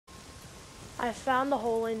I found the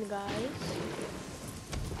hole in, guys.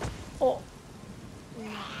 Oh.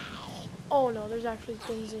 Oh no, there's actually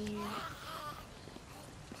things in here.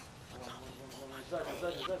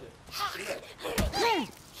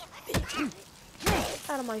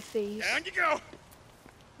 Out of my face. Down you go.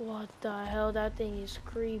 What the hell? That thing is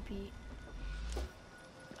creepy.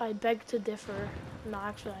 I beg to differ. No,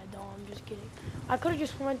 actually I don't. I'm just kidding. I could have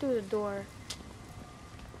just went through the door.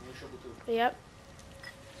 Yep.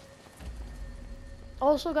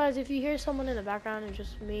 Also, guys, if you hear someone in the background, it's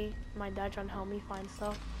just me, my dad trying to help me find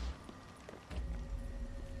stuff.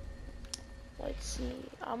 Let's see.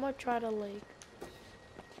 I'm gonna try to like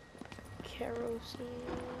kerosene.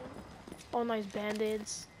 Oh, nice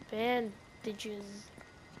band-aids. Bandages.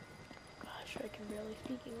 Gosh, I can barely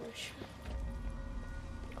speak English.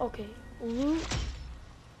 Okay, loot.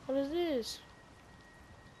 What is this?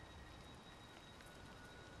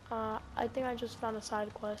 I think I just found a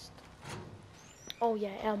side quest. Oh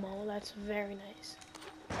yeah, ammo. That's very nice.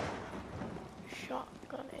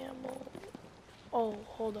 Shotgun ammo. Oh,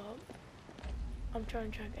 hold up. I'm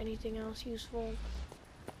trying to check anything else useful.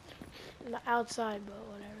 On the outside, but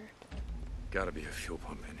whatever. Gotta be a fuel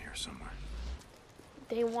pump in here somewhere.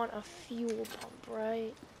 They want a fuel pump,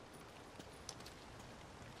 right?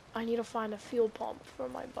 I need to find a fuel pump for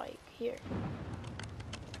my bike. Here.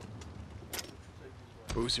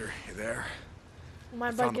 Boozer, you there?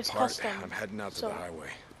 My bike is custom. I'm heading out to the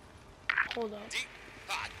highway. Hold up. Deep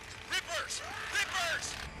hot. Rippers!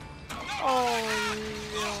 Rippers! Oh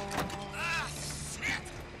no. Ah,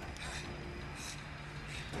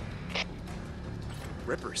 shit!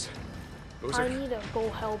 Rippers. Boozer. I need to go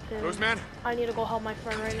help him. Boozman. I need to go help my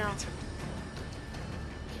friend right now.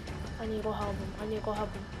 I need to go help him. I need to go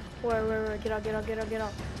help him. Where? Get out, get out, get out, get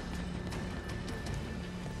out.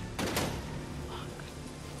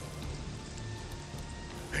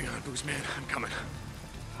 Hang on, Boozman. I'm coming.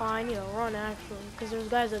 Oh, I need to run actually, because there's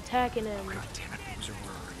guys attacking him. God damn it, Boozer,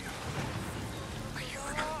 where are you? I hear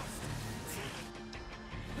him.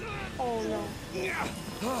 Oh no.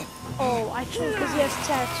 Oh, I think because he has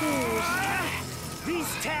tattoos.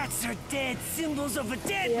 These tats are dead symbols of a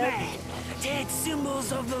dead Yep. man. Dead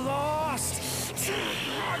symbols of the lost.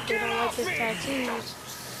 They don't like his tattoos.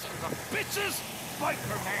 Bitches!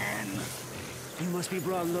 Biker man! You must be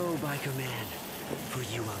brought low, biker man. For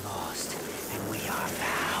you are lost, and we are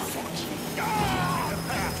found.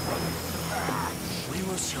 We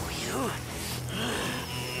will show you.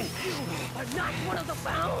 You are not one of the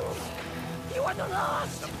found. You are the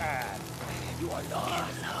lost. The path. You are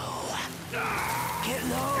lost. Get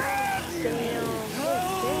low. Damn.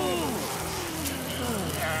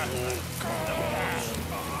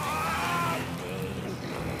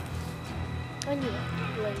 I need a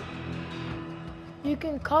blade. You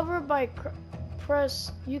can cover by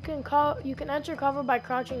press. You can enter cover by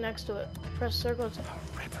crouching next to it. Press circle to.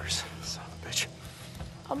 Rippers. Son of a bitch.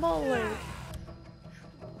 I'm gonna like.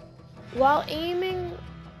 While aiming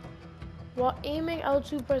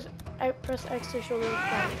L2, press X to show the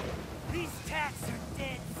front. These tats are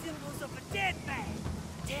dead symbols of a dead man.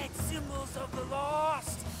 Dead symbols of the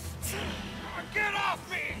lost. Get off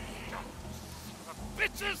me!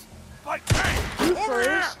 Bitches! You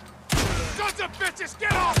first. Sons of bitches,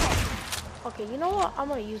 get off them! Okay, you know what? I'm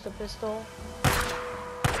gonna use the pistol.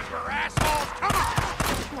 Ripper assholes, come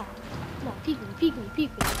on! Come on, peek me.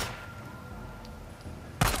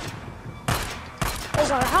 Oh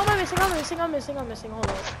god, how am I missing? I'm missing. Hold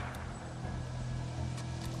on.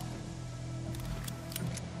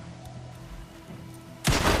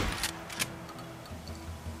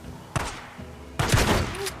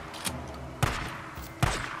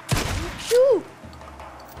 Shoot!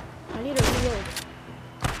 I need to reload.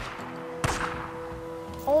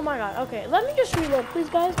 Oh my god, okay. Let me just reload, please,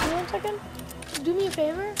 guys. Give me 1 second. Do me a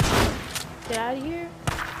favor. Get out of here.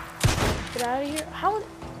 How?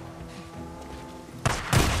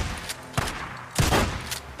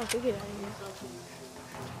 Okay, get out of here.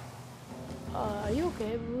 Are you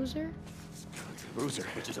okay, Boozer? Boozer.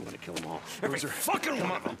 Bitches, I'm gonna kill them all. Boozer. Fucking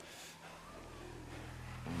one of them!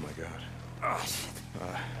 Oh my god. Oh, shit.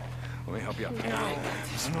 Let me help you up. No,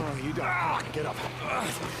 No, you don't. Get up.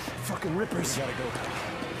 Fucking rippers. You gotta go.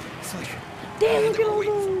 it's like... Damn, look at all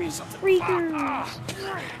waiting for me, those something. freakers.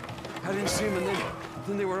 I didn't see them, and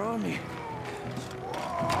then they were on me.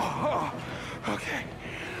 Oh, okay.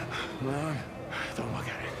 Mom, don't look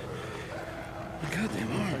at it. God,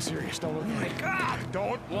 they are serious. Don't look at it. God!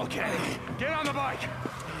 Don't look at it. Get on the bike.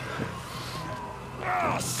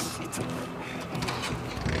 Oh, shit!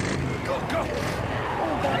 Go!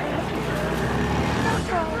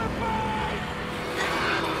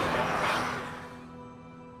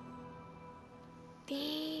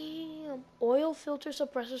 Oil filter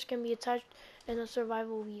suppressors can be attached in a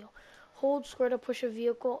survival wheel. Hold square to push a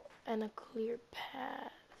vehicle and a clear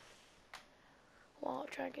path while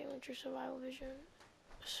tracking with your survival vision.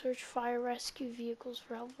 Search fire rescue vehicles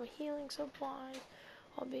for help with healing supplies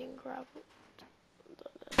while being grappled.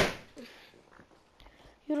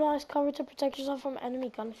 Utilize cover to protect yourself from enemy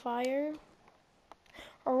gunfire.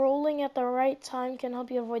 Rolling at the right time can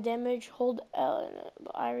help you avoid damage. Hold L.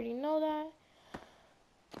 I already know that.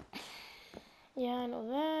 Yeah, I know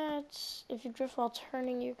that. If you drift while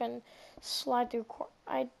turning, you can slide through.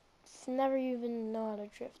 I never even know how to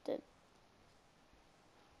drift it.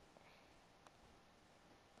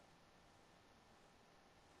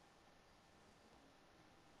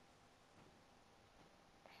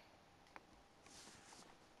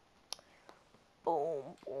 Boom,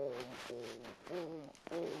 boom, boom, boom,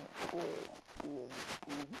 boom, boom, boom,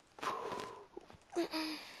 boom.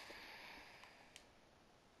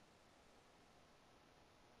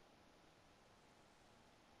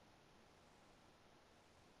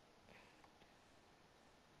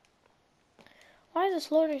 Why is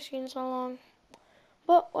this loading screen so long?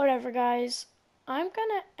 But whatever, guys. I'm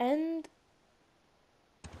gonna end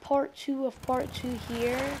part 2 of part 2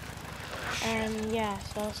 here. And yeah,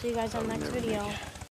 so I'll see you guys on the next video.